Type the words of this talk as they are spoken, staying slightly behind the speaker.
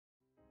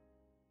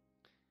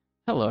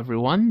Hello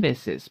everyone,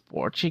 this is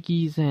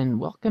Portuguese and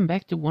welcome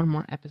back to one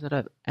more episode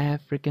of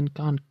African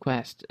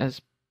Conquest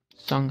as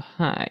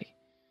Shanghai.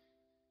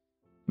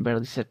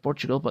 Barely said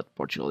Portugal, but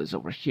Portugal is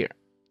over here.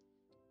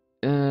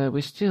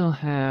 We still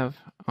have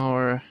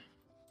our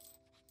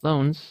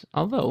loans,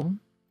 although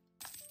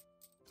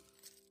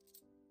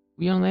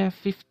we only have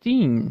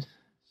 15.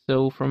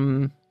 So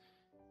from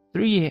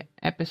 3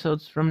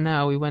 episodes from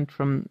now, we went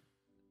from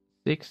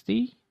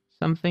 60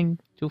 something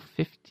to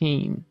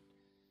 15.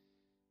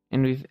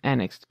 And we've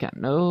annexed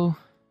Kano,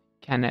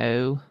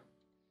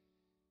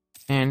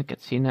 and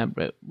Katsina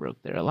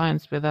broke their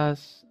alliance with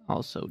us.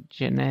 Also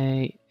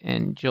Jene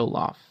and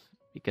Jolof,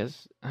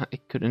 because I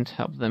couldn't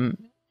help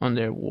them on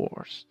their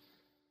wars.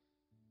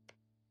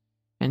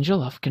 And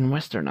Jolof can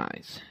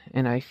westernize,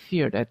 and I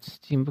fear that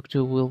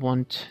Timbuktu will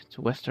want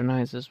to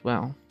westernize as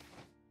well.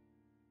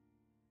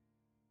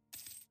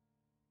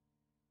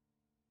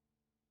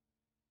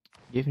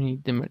 Give me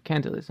the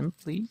mercantilism,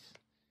 please.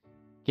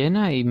 Can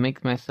I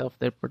make myself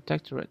their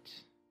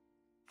protectorate?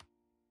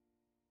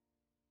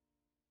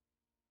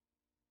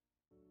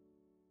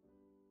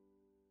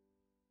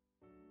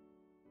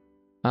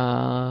 We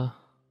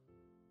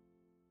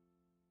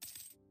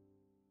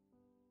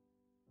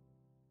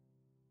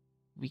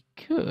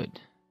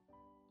could.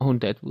 Oh,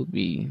 that would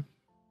be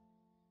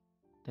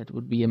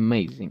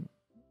amazing.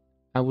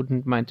 I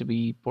wouldn't mind to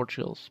be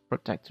Portugal's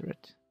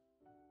protectorate.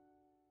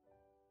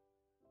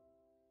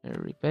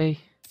 Repay.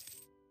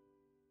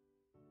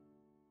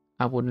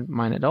 I wouldn't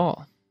mind at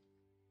all.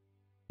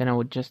 Then I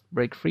would just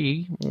break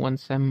free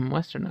once I'm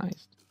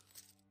westernized.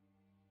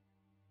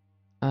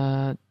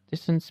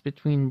 Distance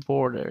between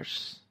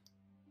borders.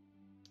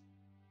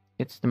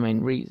 It's the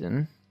main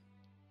reason.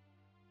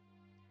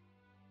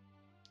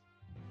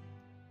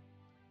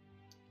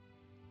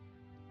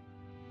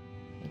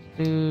 Let's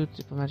do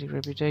diplomatic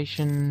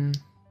reputation.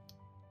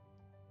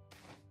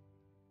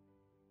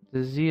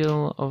 The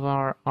zeal of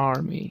our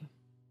army.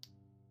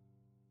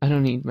 I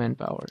don't need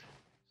manpower.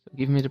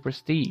 Give me the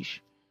prestige.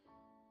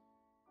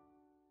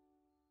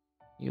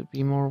 You'd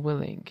be more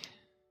willing.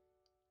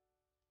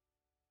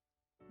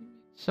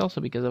 It's also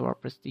because of our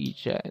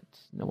prestige that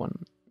no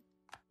one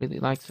really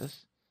likes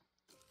us.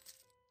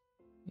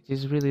 It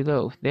is really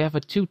low. They have a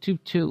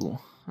 222.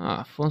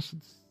 Afonso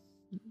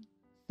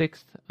VI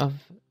of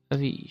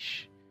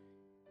Avish.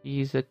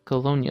 He's a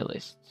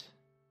colonialist.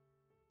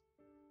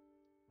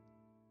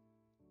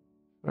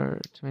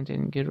 For to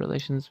maintain good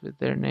relations with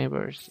their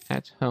neighbors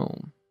at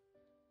home.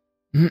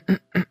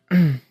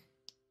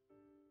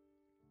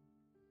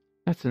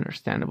 That's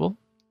understandable.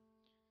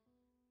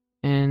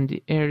 And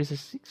the heir is a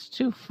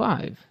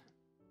 625.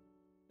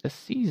 The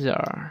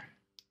Caesar.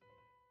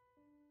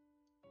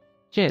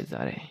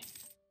 Cesare.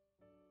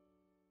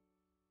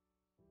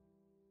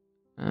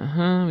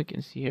 We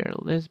can see here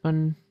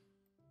Lisbon.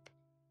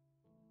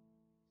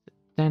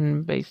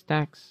 10 base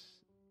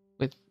tax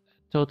with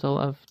a total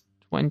of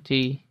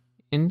 20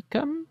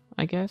 income,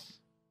 I guess.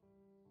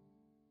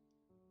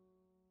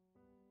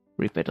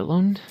 Repay the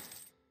loan.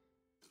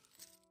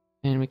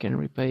 And we can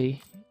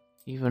repay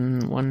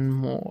even one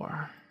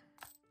more.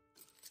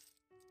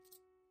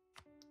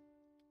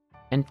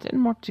 And 10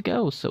 more to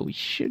go, so we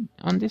should,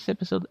 on this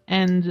episode,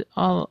 end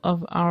all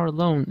of our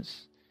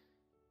loans.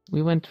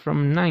 We went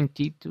from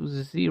 90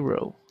 to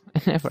 0.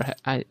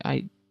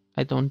 I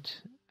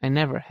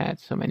never had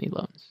so many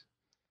loans.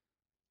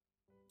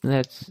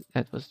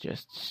 That was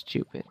just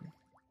stupid.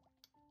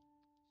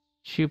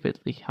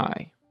 Stupidly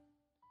high.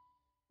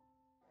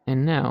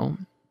 And now,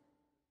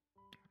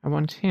 I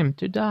want him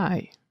to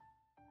die.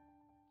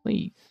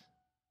 Please.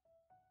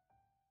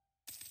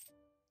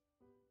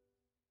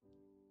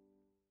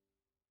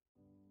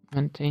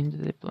 Maintain the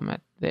diplomat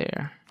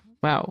there.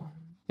 Wow,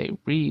 they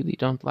really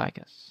don't like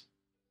us.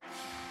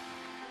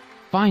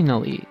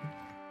 Finally!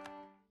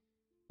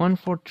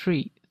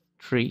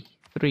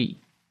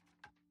 14333.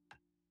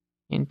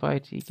 Gain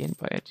piety, gain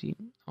piety.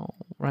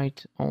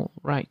 Alright.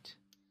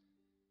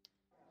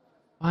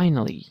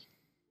 Finally.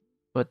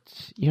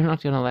 But you're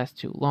not gonna last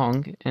too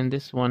long, and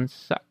this one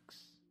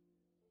sucks.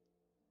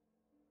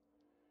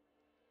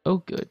 Oh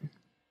good.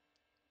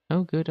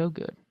 Oh good.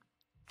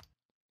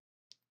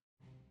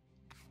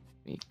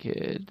 We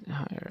could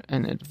hire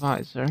an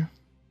advisor.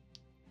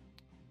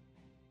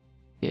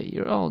 Yeah,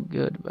 you're all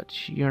good,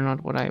 but you're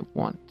not what I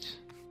want.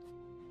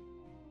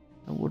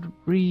 I would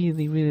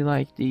really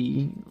like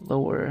the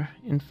lower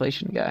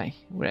inflation guy.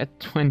 We're at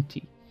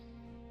 20.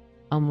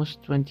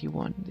 Almost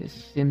 21. This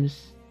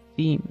seems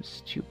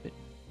stupid.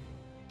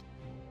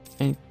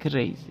 And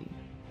crazy.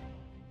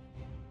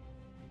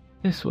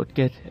 This would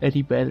get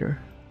any better.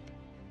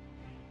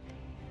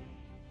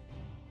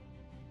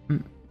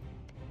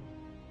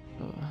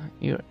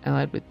 You're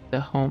allied with the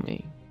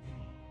homie.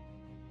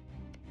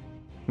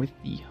 With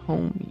the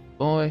homie,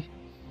 boy.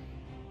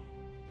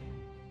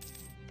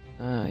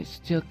 I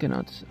still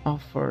cannot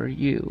offer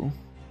you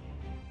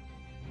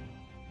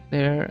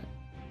the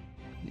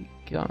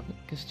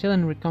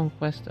Castilian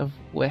reconquest of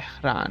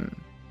Wehran.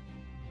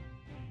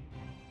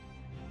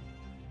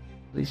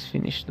 Please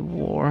finish the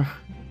war,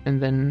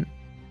 and then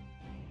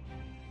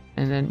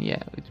and then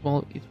yeah, it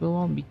will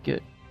all be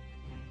good.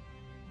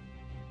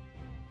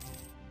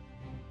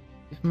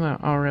 If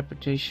our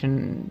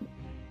reputation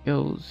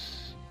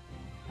goes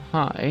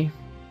high,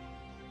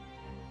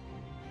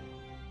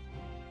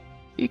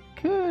 we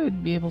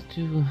could be able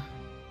to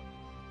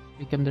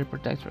become their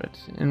protectorate.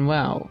 And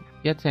wow,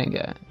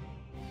 Yatenga,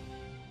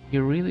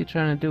 you're really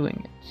trying to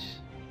doing it.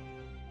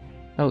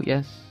 Oh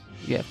yes,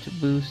 we have to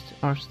boost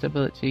our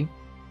stability.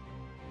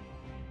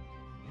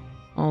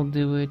 I'll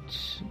do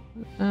it.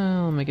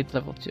 I'll make it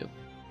level 2.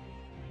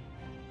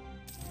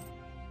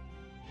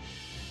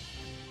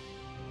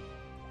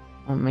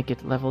 I'll make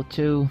it level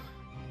 2 so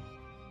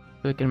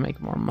we can make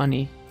more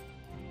money.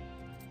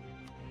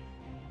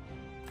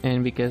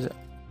 And because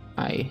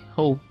I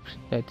hope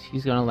that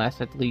he's gonna last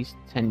at least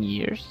 10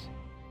 years.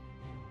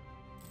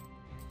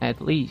 At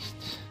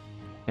least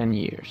 10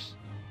 years.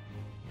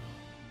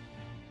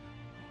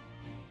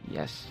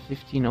 Yes,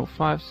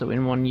 1505, so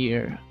in 1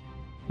 year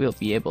we'll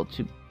be able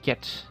to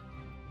get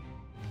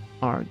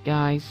our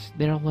guys.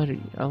 They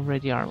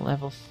already are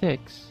level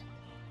 6.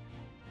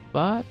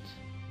 But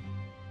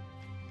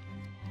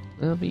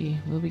we'll be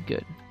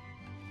good.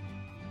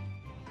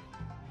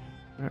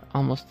 We're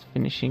almost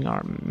finishing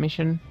our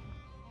mission.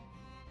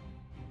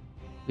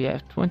 We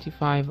have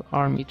 25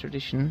 army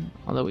tradition,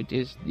 although it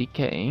is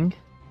decaying,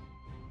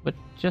 but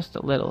just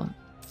a little.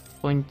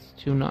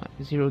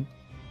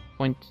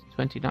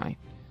 0.29.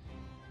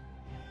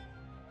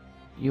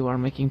 You are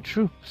making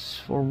troops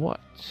for what?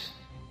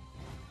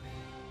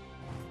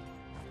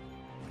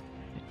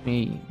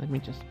 Let me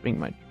just bring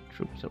my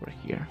troops over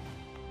here.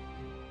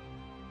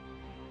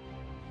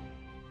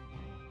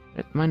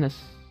 At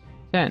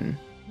 -10,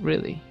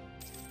 really?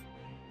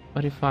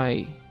 What if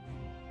I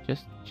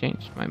just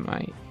changed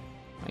my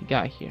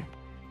guy here?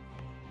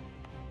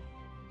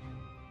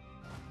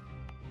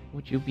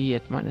 Would you be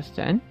at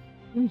 -10?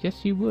 Oh,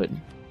 yes, you would.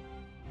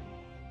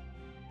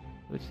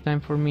 So it's time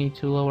for me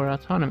to lower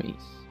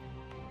autonomies.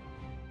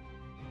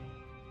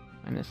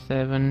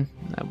 -7,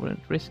 I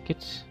wouldn't risk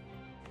it.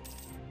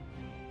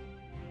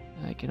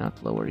 I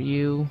cannot lower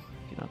you.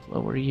 Cannot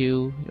lower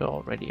you. You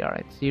already are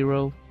at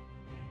 0.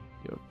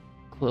 You're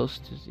close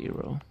to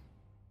 0.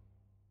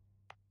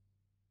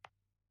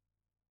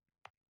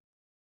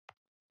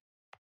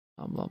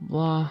 Blah blah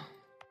blah.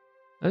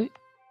 Hey,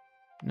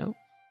 no,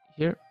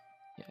 here.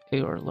 Yeah,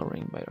 you are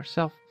lowering by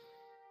yourself.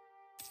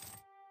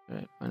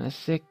 Right,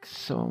 -6,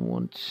 so I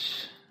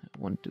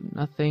won't do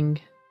nothing.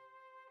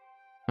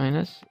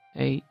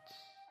 -8,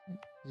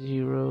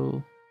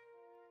 0.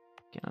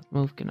 Cannot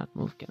move, cannot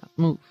move, cannot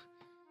move.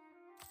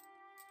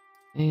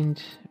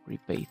 And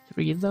repay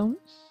 3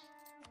 loans.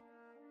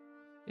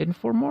 And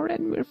 4 more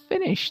and we're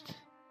finished.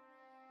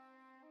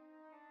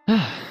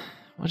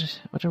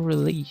 What a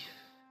relief.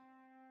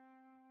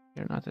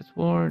 You're not at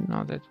war,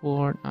 not at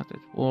war, not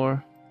at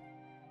war.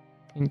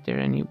 Isn't there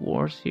any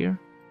wars here?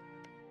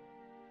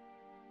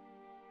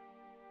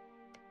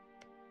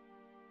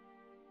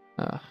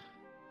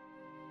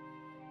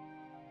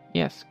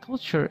 Yes,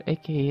 culture,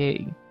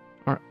 aka,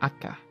 or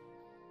Aka.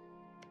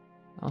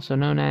 Also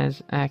known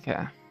as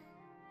Aka.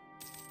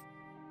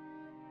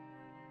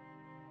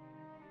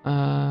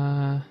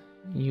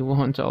 You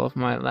want all of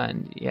my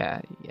land?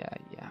 Yeah.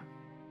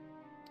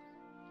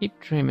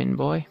 Keep dreaming,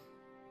 boy.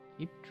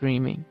 Keep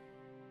dreaming.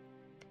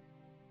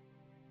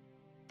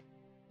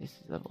 This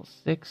is level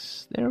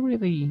 6. They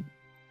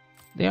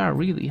are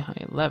really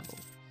high level.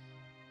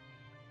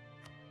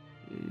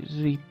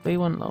 Repay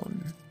 1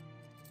 loan.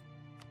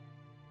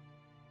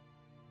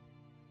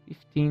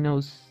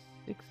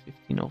 1506,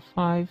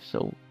 1505.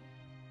 So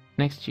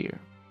next year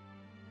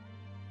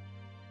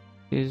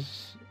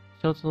is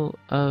total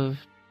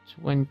of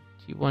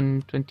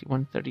 21,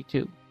 21,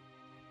 32.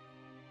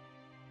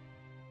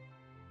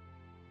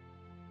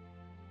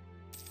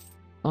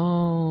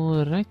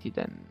 Alrighty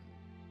then.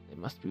 They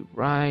must be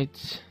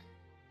right.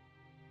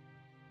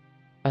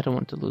 I don't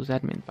want to lose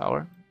admin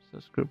power, so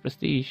screw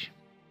prestige.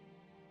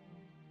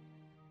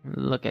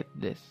 Look at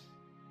this.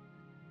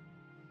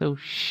 So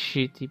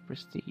shitty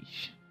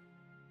prestige.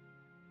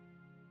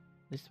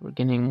 At least we're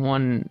getting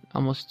 1,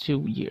 almost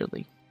 2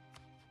 yearly.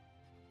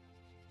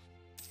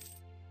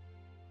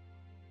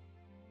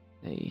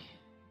 They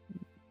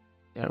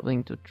are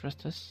willing to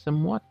trust us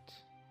somewhat.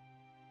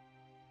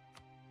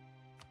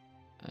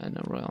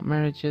 No royal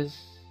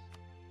marriages.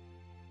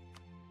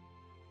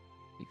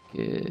 We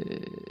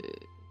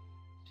could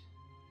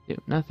do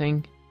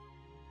nothing.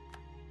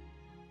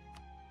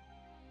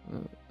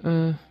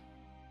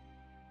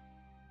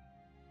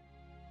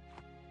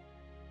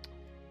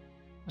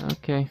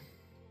 Okay.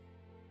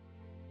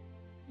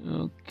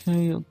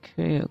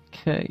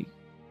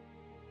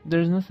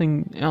 There's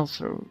nothing else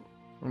for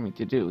me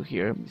to do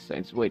here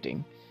besides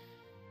waiting,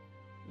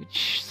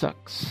 which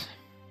sucks,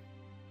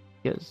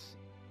 because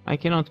I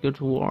cannot go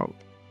to war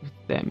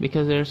with them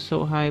because they're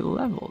so high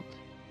leveled.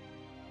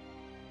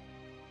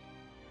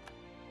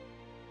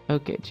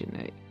 Okay,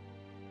 Janae.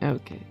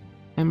 Okay.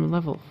 I'm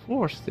level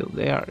 4 still.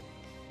 They are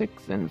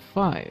 6 and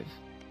 5.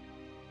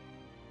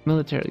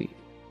 Military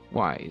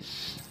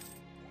wise.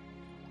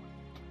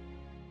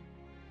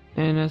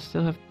 And I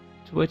still have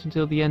to wait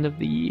until the end of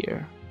the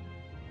year.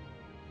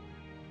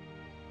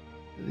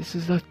 This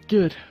is not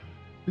good.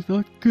 It's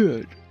not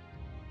good.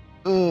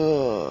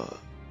 Ugh.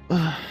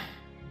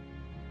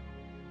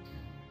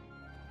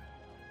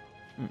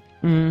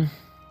 10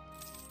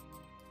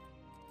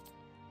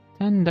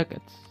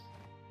 ducats.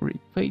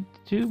 Repaid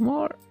 2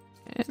 more.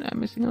 And I'm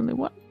missing only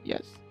 1.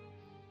 Yes.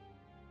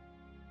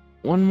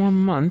 1 more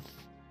month.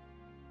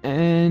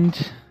 And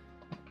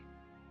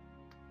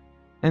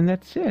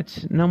that's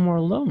it. No more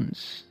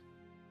loans.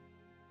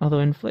 Although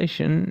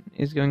inflation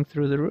is going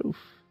through the roof.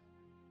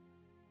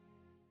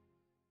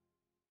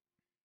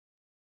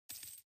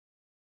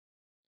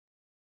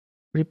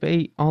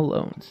 Repay all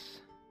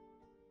loans.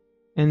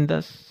 And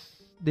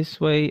thus, this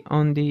way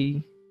on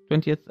the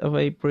 20th of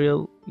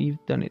April, we've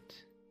done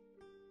it.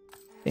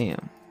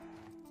 Damn.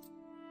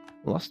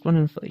 Lost 1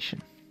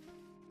 inflation.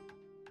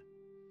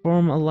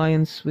 Form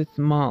alliance with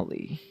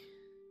Mali.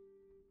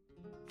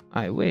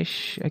 I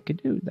wish I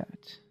could do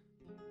that.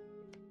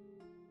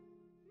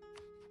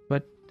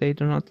 But they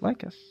do not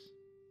like us.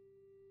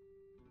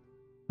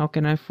 How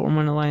can I form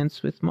an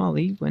alliance with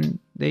Mali when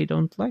they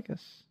don't like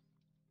us?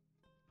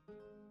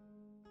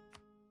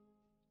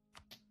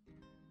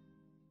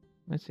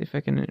 Let's see if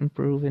I can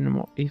improve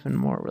even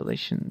more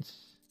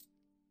relations.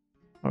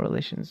 Or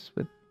relations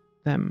with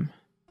them.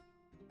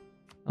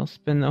 I'll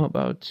spend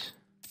about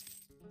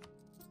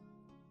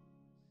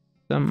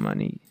some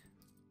money.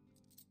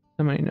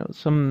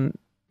 Some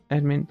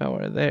admin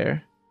power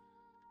there.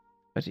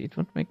 But it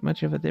won't make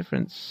much of a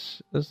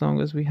difference as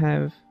long as we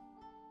have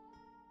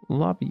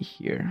lobby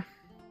here.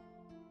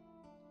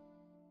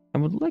 I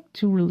would like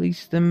to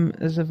release them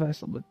as a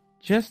vassal, but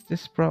just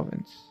this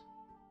province.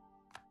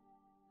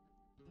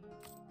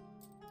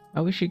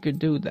 I wish you could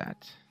do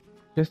that.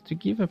 Just to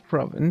give a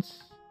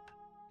province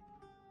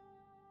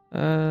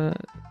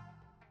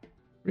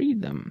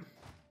freedom.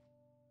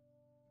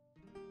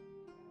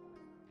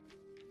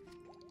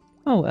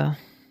 Oh well.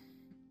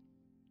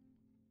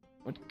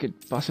 What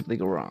could possibly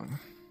go wrong?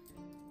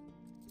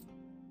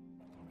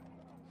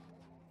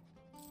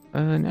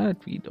 Now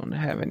that we don't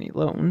have any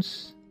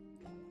loans,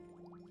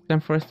 it's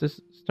time for us to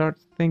start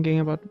thinking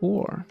about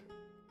war.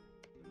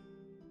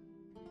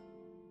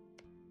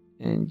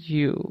 And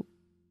you,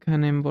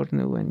 Kanem,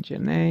 Bornu, and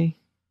Janae,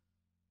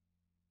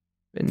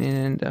 Benin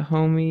and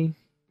Dahomey,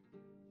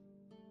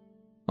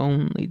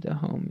 only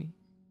Dahomey.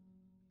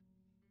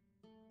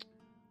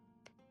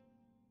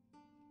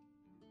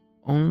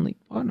 Only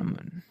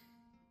Ponaman.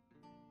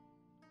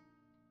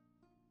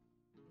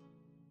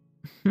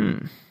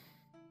 Who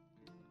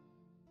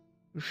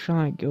shall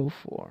I go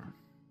for?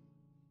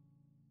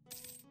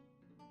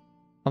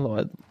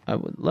 Although I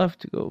would love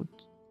to go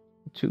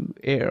to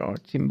Air or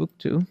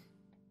Timbuktu.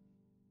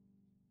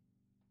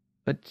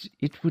 But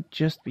it would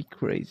just be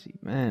crazy,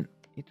 man.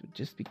 It would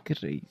just be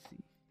crazy.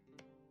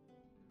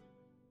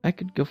 I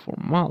could go for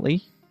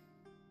Mali.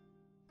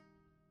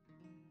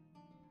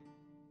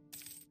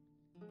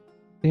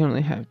 They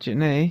only have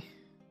Janae.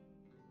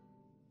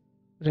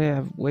 But I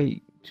have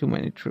way too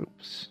many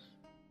troops.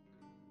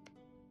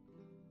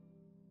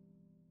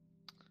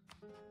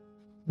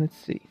 Let's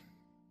see.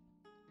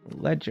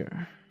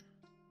 Ledger.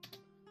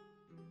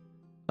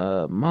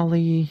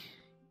 Mali.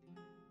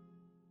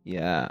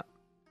 Yeah.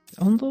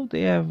 Although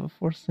they have a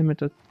force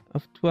limit of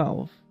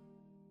 12.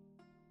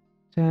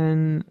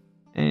 10.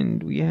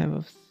 And we have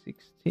of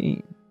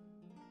 16.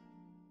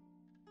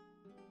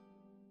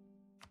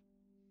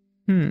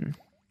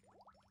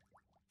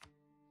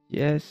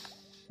 Yes.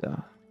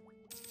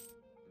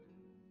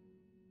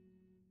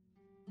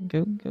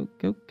 Go.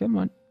 Come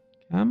on.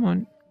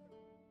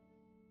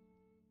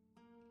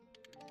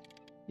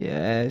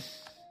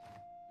 Yes.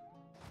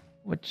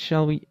 What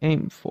shall we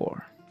aim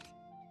for?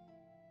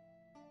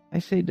 I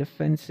say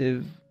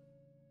defensive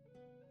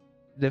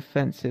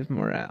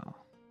morale.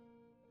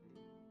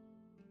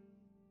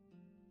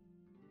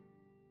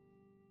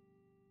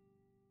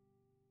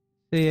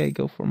 Say I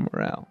go for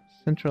morale.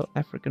 Central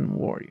African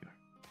warrior.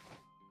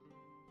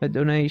 A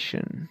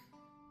donation.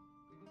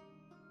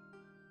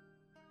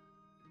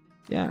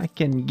 Yeah, I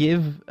can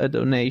give a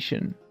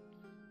donation.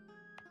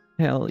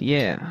 Hell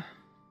yeah.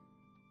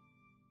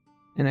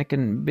 And I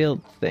can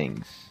build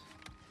things.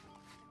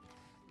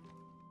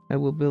 I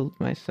will build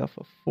myself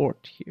a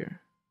fort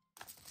here.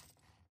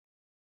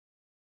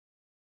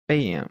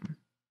 Bam.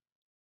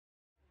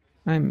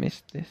 I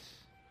missed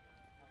this.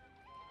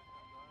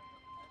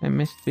 I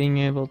missed being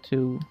able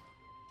to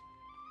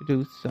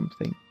do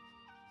something.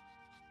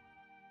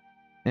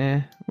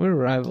 We're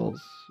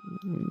rivals.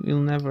 We'll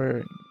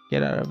never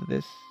get out of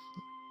this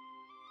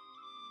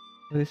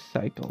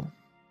cycle.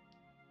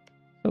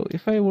 So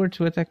if I were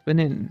to attack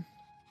Benin,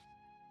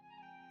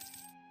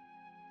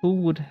 who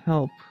would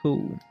help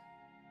who?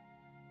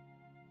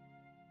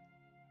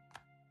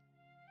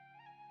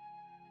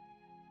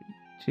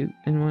 Three, 2,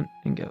 and 1,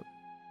 and go.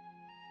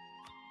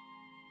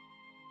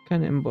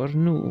 Kanem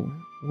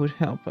Bornu would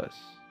help us.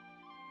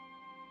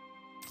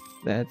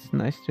 That's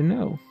nice to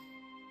know.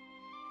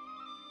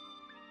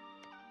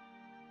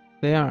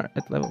 They are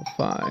at level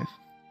 5.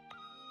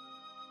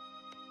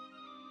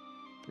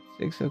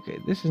 6. Okay,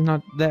 this is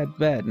not that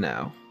bad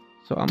now.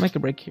 So I'll make a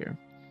break here.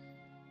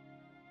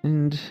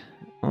 And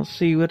I'll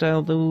see what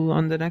I'll do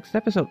on the next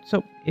episode.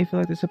 So, if you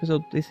like this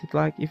episode, please hit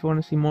like. If you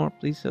want to see more,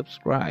 please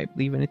subscribe.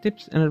 Leave any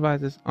tips and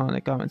advices on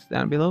the comments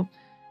down below.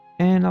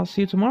 And I'll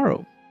see you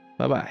tomorrow.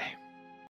 Bye-bye.